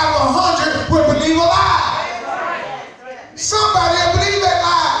somebody out of 100 will believe a lie? Somebody will believe that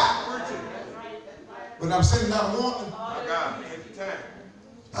lie. But I'm sending out a warning.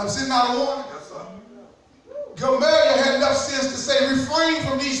 I'm sending out a warning. Gamaliel had enough sense to say, refrain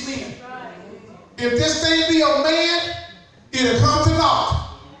from these men. If this thing be of man, it'll come to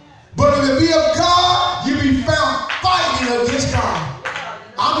naught. But if it be of God, you be found fighting against God.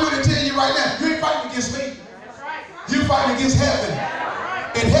 I'm here to tell you right now, you ain't fighting against me. You're fighting against heaven.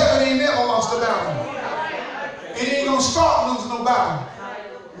 And heaven ain't never lost a battle. It ain't gonna start losing no battle.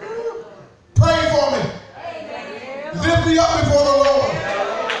 Pray for me. Lift me up before the Lord.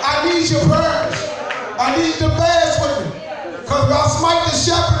 I need your prayers. I need you to fast with me. Because if I smite the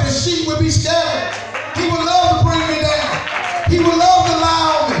shepherd, the sheep will be scattered. He would love to bring me down. He would love to lie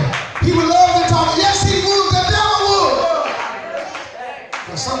on me. He would love to talk. Yes, he would. The devil would.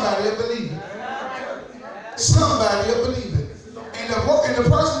 But some somebody will believe it. Somebody will believe it. And the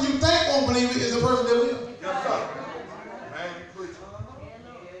person you think won't believe it is the person that will.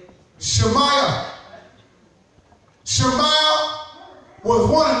 Shemaiah was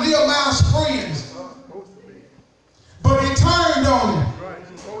one of Nehemiah's friends, but he turned on him.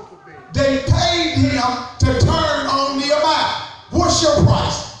 They paid him to turn on Nehemiah. What's your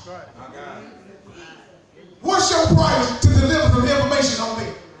price? What's your price to deliver some information on me?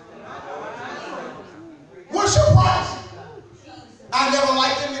 What's your price? I never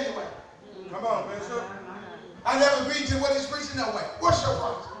liked him anyway. Come on, Bishop. I never agreed to what he's preaching that way. What's your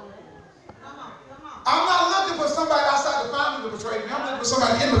price? I'm not looking for somebody outside the family to betray me. I'm looking for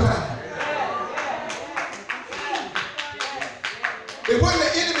somebody in the family. It wasn't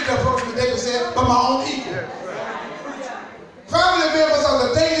the enemy that approached me, David said, but my own equal. Family members are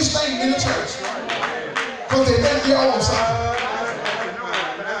the dangerous thing in the church. Because they think they own something.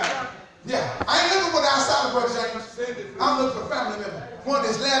 Yeah, I ain't looking for the outside of Brother James. I'm looking for family members. One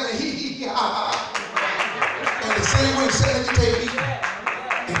that's laughing, he, ha, ha. And the same way Satan can take me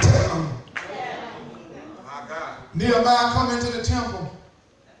and tell them. Nehemiah come into the temple.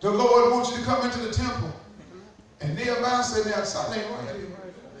 The Lord wants you to come into the temple. And Nehemiah said, now something ain't right here.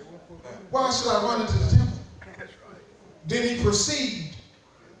 Why should I run into the temple? Then he perceived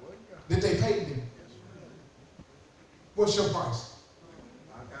that they paid him. What's your price?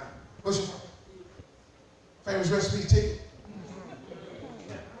 What's your price? Famous recipe ticket?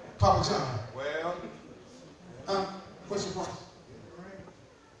 Papa John. Well. What's your price?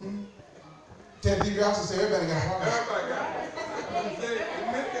 10 people out and say, everybody got a price. Everybody got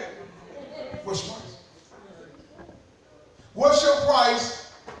it. What's your price? What's your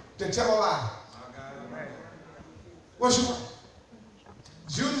price to tell a lie? What's your price?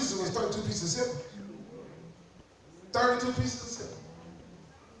 Judas was 32 pieces of silver. 32 pieces of silver.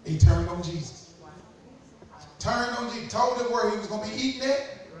 He turned on Jesus. Turned on Jesus. Told him where he was going to be eating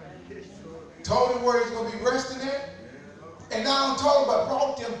at. Told him where he was going to be resting at. And not only told him, but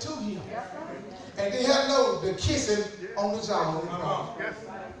brought them to him. And they had the kissing on the jaw.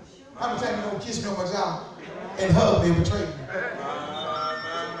 How many times you going to kiss me on my jaw and hug me and betray me?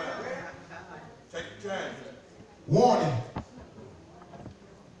 Take your time. Warning.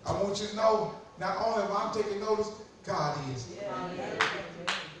 I want you to know, not only am I taking notice, God is.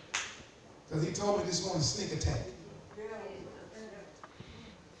 Because he told me this morning, sneak attack.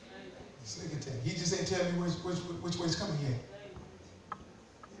 Sneak attack. He just ain't telling me which way it's coming yet.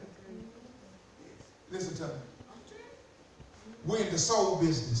 Listen to me. We're in the soul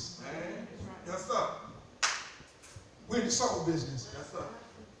business. Yes, sir. We're in the soul business. Yes, sir.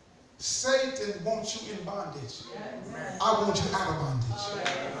 Satan wants you in bondage. I want you out of bondage.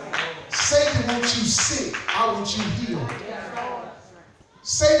 Satan wants you sick. I want you healed.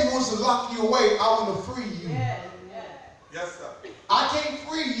 Satan wants to lock you away. I want to free you. Yes, sir. I can't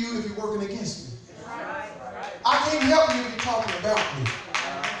free you if you're working against me. I can't help you if you're talking about me.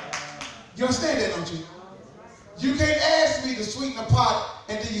 You understand that, don't you? You can't ask me to sweeten the pot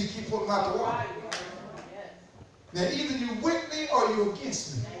and then you keep pulling out the water. Now, either you with me or you're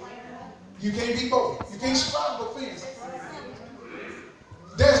against me. You can't be both. You can't straddle the fence.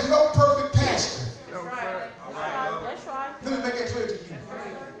 There's no perfect pastor. Let me make that clear to you.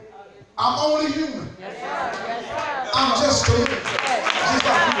 I'm only human. I'm just a human. Just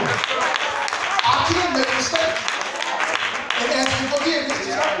like you. I can make mistakes and ask for forgiveness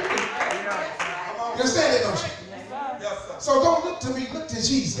just like you. You understand that, don't you? So don't look to me, look to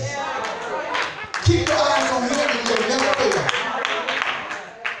Jesus. Keep your eyes on him and you'll never fail.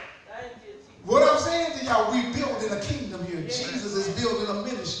 What I'm saying to y'all, we building a kingdom here. Jesus is building a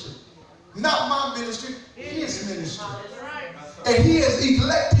ministry. Not my ministry, his ministry. And he has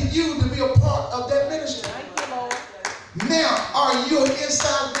elected you to be a part of that ministry. Now, are you an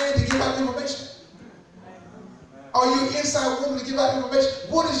inside man to give out information? Are you an inside woman to give out information?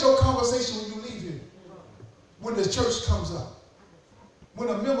 What is your conversation when you leave here? When the church comes up? When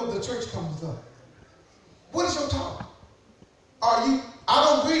a member of the church comes up? What is your talk? Are you, I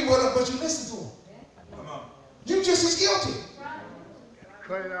don't agree with him, but you listen to him. You just as guilty.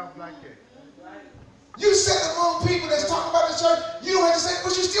 Cut it out like that. You sit among people that's talking about the church, you don't have to say,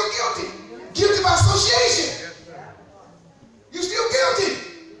 but you're still guilty. Guilty by association. You're still guilty.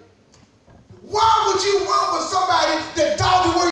 Why would you run with somebody that doubted where